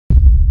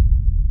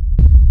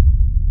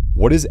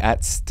What is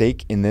at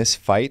stake in this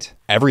fight?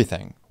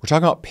 Everything. We're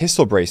talking about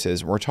pistol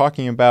braces. We're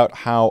talking about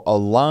how a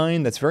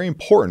line that's very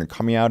important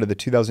coming out of the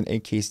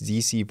 2008 case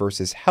DC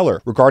versus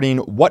Heller regarding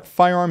what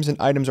firearms and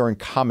items are in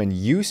common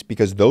use,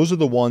 because those are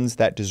the ones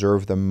that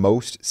deserve the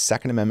most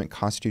Second Amendment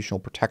constitutional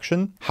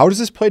protection. How does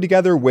this play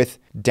together with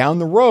down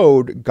the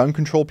road gun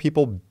control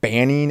people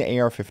banning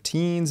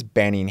AR-15s,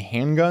 banning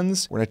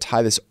handguns? We're going to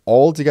tie this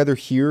all together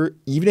here.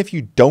 Even if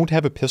you don't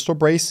have a pistol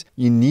brace,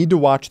 you need to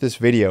watch this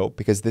video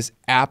because this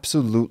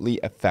absolutely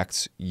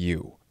affects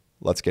you.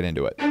 Let's get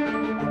into it.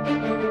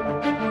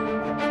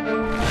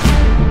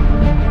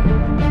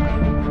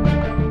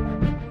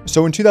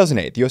 So in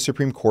 2008, the US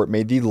Supreme Court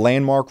made the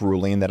landmark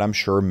ruling that I'm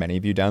sure many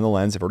of you down the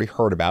lens have already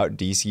heard about,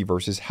 DC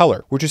versus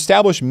Heller, which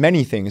established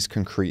many things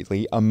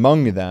concretely,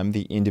 among them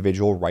the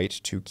individual right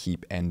to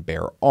keep and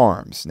bear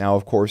arms. Now,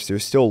 of course,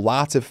 there's still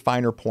lots of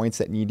finer points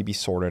that need to be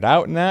sorted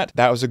out in that.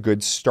 That was a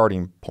good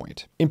starting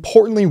point.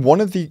 Importantly, one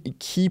of the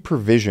key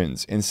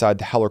provisions inside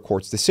the Heller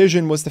court's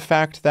decision was the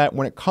fact that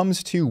when it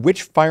comes to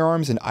which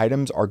firearms and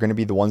items are going to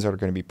be the ones that are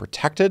going to be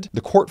protected, the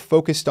court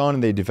focused on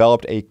and they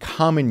developed a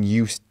common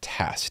use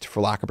test,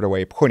 for lack of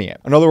way of putting it.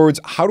 In other words,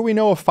 how do we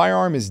know a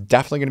firearm is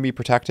definitely going to be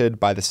protected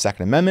by the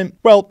Second Amendment?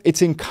 Well,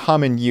 it's in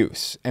common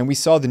use. And we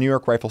saw the New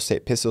York Rifle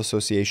State Pistol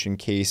Association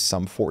case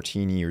some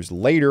 14 years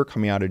later,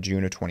 coming out of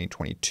June of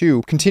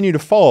 2022, continue to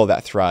follow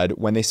that thread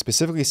when they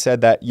specifically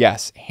said that,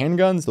 yes,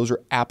 handguns, those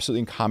are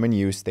absolutely in common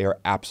use. They are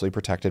absolutely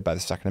protected by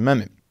the Second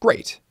Amendment.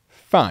 Great.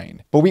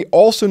 Fine. But we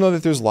also know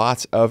that there's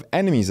lots of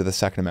enemies of the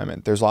Second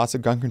Amendment. There's lots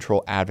of gun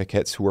control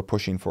advocates who are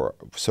pushing for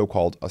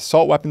so-called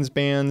assault weapons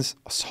bans,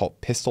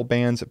 assault pistol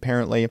bans,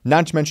 apparently,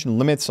 not to mention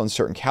limits on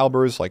certain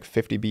calibers like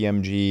 50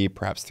 BMG,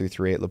 perhaps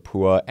 .338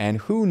 Lapua, and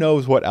who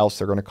knows what else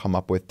they're going to come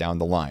up with down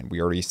the line. We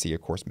already see,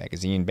 of course,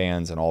 magazine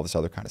bans and all this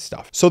other kind of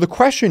stuff. So the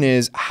question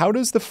is, how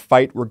does the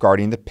fight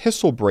regarding the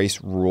pistol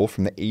brace rule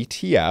from the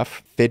ATF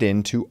fit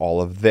into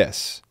all of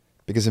this?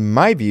 Because in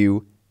my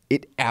view,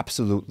 it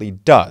absolutely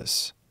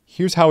does.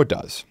 Here's how it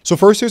does. So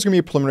first, there's going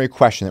to be a preliminary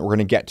question that we're going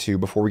to get to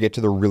before we get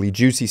to the really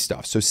juicy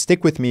stuff. So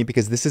stick with me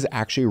because this is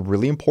actually a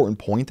really important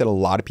point that a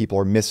lot of people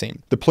are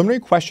missing. The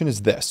preliminary question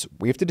is this.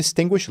 We have to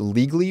distinguish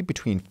legally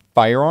between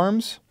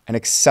firearms and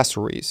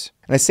accessories.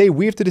 And I say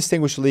we have to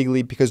distinguish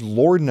legally because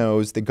Lord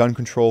knows the gun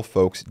control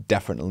folks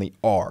definitely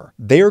are.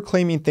 They are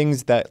claiming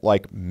things that,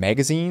 like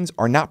magazines,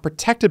 are not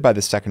protected by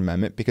the Second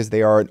Amendment because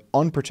they are an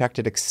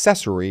unprotected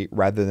accessory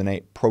rather than a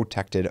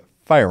protected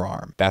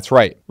firearm. That's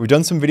right. We've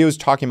done some videos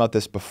talking about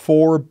this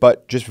before,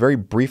 but just very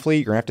briefly,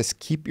 you're gonna have to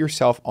keep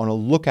yourself on a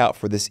lookout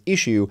for this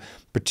issue,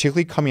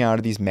 particularly coming out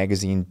of these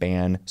magazine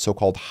ban,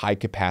 so-called high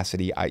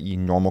capacity, i.e.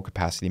 normal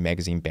capacity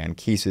magazine ban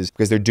cases,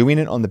 because they're doing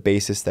it on the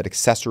basis that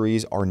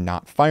accessories are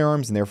not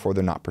firearms and therefore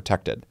they're not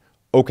protected.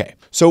 Okay,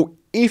 so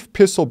if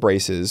pistol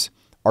braces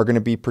are gonna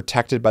be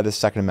protected by the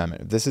Second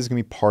Amendment, if this is gonna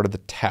be part of the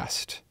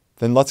test,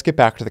 then let's get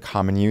back to the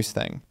common use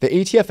thing. The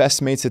ATF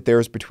estimates that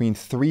there's between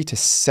 3 to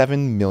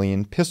 7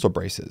 million pistol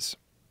braces.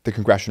 The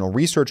Congressional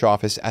Research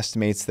Office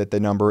estimates that the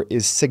number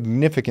is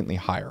significantly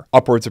higher,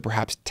 upwards of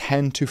perhaps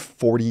 10 to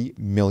 40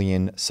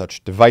 million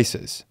such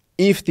devices.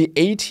 If the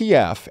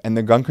ATF and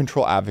the gun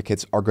control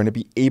advocates are going to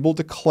be able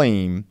to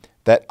claim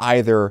that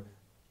either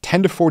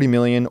 10 to 40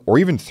 million or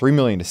even 3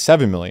 million to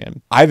 7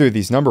 million, either of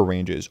these number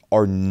ranges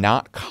are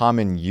not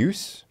common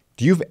use,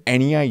 do you have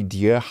any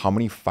idea how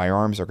many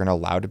firearms are going to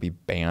allow to be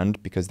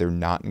banned because they're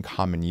not in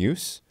common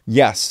use?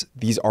 Yes,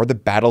 these are the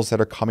battles that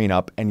are coming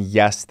up, and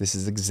yes, this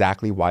is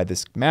exactly why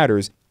this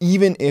matters.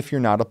 Even if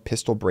you're not a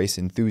pistol brace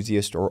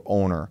enthusiast or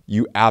owner,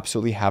 you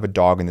absolutely have a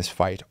dog in this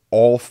fight.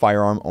 All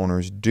firearm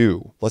owners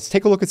do. Let's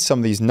take a look at some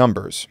of these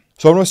numbers.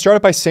 So I want to start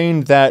out by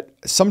saying that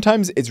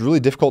sometimes it's really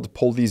difficult to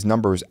pull these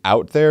numbers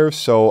out there.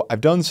 So I've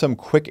done some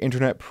quick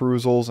internet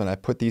perusals and I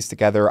put these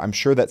together. I'm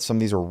sure that some of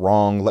these are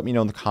wrong. Let me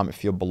know in the comment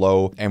field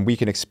below and we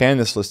can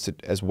expand this list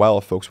as well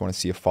if folks want to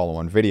see a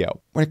follow-on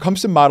video. When it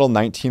comes to model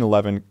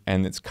 1911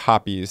 and its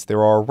copies,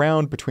 there are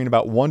around between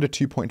about 1 to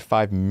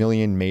 2.5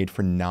 million made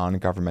for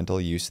non-governmental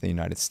use in the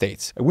United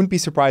States. I wouldn't be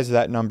surprised if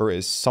that number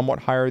is somewhat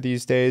higher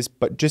these days,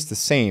 but just the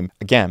same,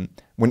 again,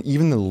 when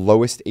even the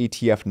lowest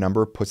ATF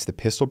number puts the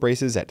pistol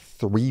braces at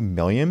 3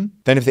 million,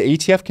 then if the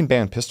ATF can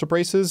ban pistol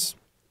braces,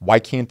 why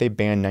can't they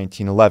ban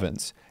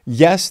 1911s?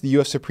 Yes, the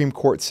US Supreme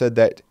Court said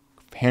that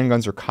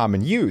handguns are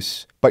common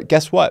use, but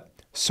guess what?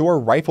 So are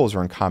rifles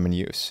are in common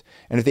use.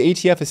 And if the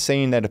ATF is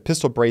saying that a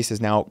pistol brace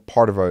is now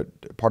part of a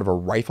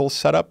rifle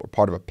setup or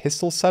part of a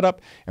pistol setup,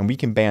 and we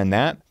can ban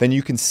that, then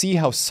you can see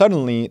how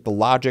suddenly the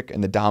logic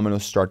and the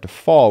dominoes start to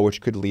fall,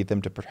 which could lead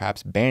them to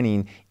perhaps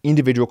banning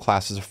individual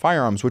classes of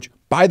firearms, which,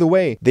 by the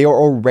way, they are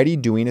already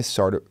doing as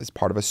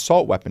part of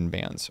assault weapon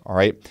bans, all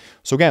right?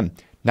 So again,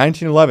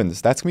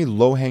 1911s, that's gonna be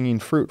low-hanging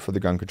fruit for the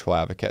gun control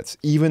advocates,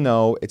 even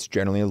though it's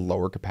generally a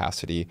lower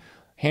capacity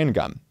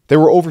handgun. There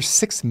were over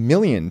 6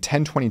 million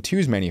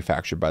 1022s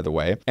manufactured, by the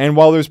way. And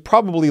while there's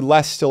probably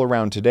less still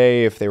around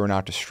today if they were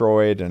not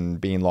destroyed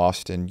and being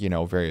lost in,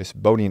 various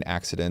boating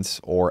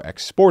accidents or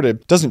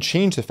exported, doesn't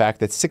change the fact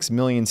that 6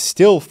 million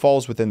still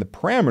falls within the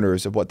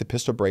parameters of what the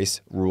pistol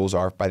brace rules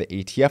are by the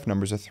ATF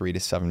numbers of 3 to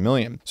 7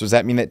 million. So does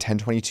that mean that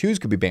 1022s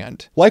could be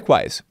banned?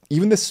 Likewise,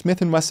 even the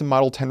Smith & Wesson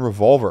Model 10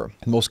 revolver,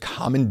 the most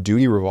common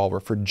duty revolver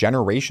for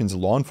generations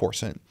of law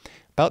enforcement,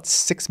 about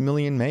 6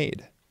 million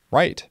made.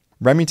 Right.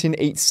 Remington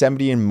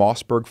 870 and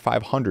Mossberg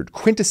 500,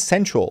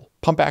 quintessential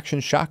pump-action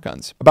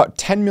shotguns, about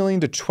 10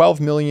 million to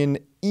 12 million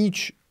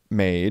each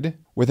made,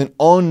 with an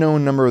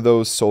unknown number of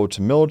those sold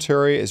to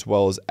military as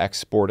well as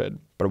exported.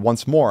 But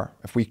once more,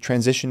 if we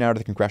transition now to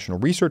the Congressional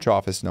Research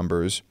Office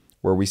numbers,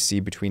 where we see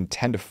between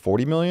 10 to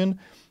 40 million,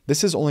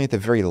 this is only at the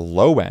very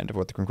low end of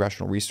what the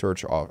Congressional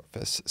Research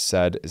Office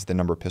said is the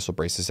number of pistol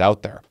braces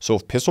out there. So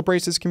if pistol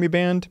braces can be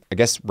banned, I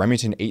guess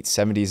Remington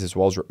 870s as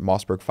well as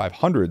Mossberg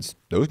 500s,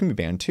 those can be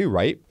banned too,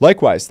 right?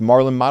 Likewise, the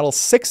Marlin Model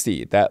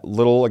 60, that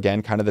little,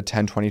 again, kind of the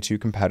 1022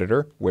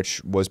 competitor,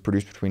 which was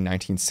produced between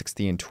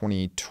 1960 and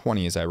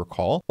 2020, as I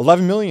recall,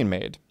 11 million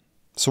made.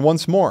 So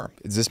once more,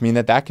 does this mean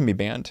that that can be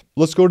banned?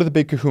 Let's go to the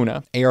big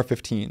kahuna,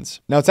 AR-15s.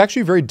 Now, it's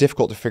actually very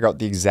difficult to figure out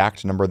the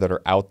exact number that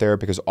are out there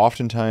because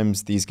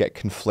oftentimes these get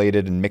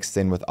conflated and mixed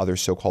in with other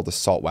so-called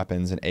assault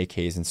weapons and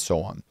AKs and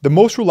so on. The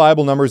most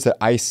reliable numbers that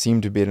I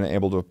seem to be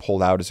able to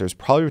pull out is there's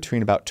probably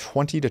between about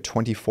 20 to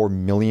 24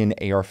 million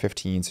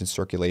AR-15s in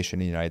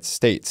circulation in the United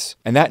States.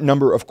 And that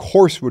number, of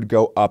course, would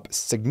go up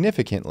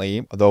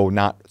significantly, although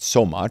not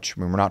so much.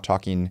 I mean, we're not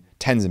talking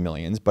tens of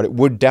millions, but it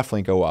would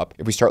definitely go up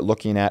if we start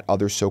looking at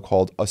other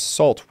so-called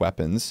assault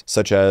weapons,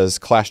 such as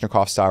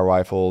Kalashnikov-style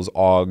rifles,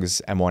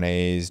 AUGs,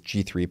 M1As,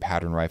 G3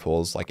 pattern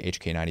rifles like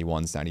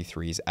HK91s,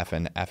 93s,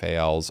 FN,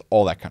 FALs,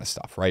 all that kind of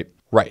stuff, right?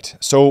 Right.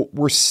 So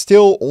we're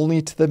still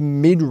only to the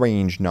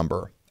mid-range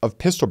number of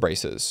pistol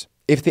braces.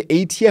 If the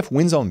ATF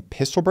wins on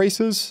pistol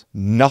braces,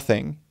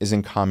 nothing is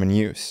in common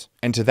use.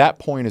 And to that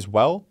point as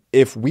well,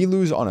 if we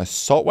lose on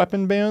assault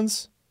weapon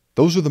bans,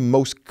 those are the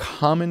most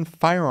common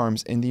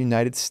firearms in the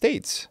United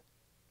States.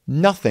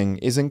 Nothing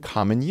is in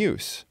common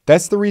use.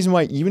 That's the reason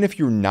why even if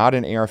you're not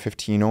an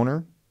AR-15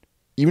 owner,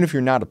 even if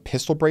you're not a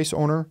pistol brace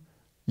owner,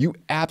 you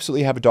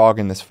absolutely have a dog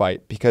in this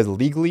fight because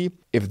legally,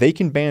 if they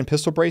can ban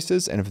pistol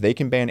braces and if they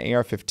can ban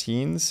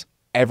AR-15s,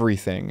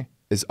 everything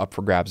is up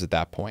for grabs at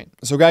that point.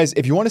 So guys,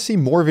 if you want to see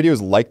more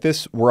videos like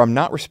this, where I'm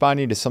not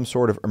responding to some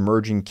sort of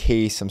emerging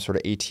case, some sort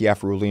of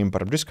ATF ruling, but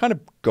I'm just kind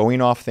of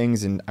going off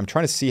things and I'm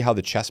trying to see how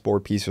the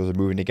chessboard pieces are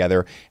moving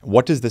together.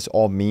 What does this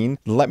all mean?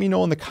 Let me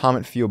know in the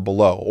comment field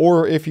below.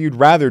 Or if you'd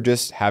rather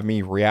just have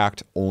me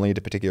react only to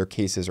particular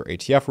cases or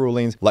ATF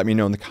rulings, let me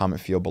know in the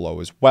comment field below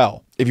as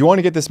well. If you want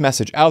to get this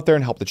message out there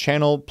and help the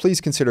channel,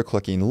 please consider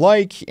clicking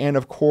like and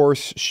of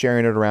course,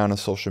 sharing it around on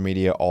social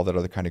media, all that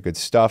other kind of good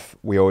stuff.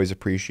 We always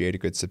appreciate a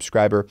good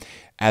subscriber.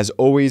 As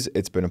always,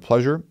 it's been a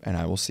pleasure and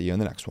I will see you in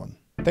the next one.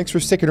 Thanks for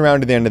sticking around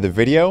to the end of the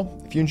video.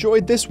 If you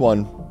enjoyed this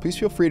one, please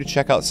feel free to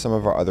check out some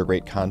of our other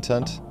great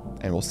content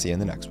and we'll see you in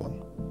the next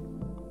one.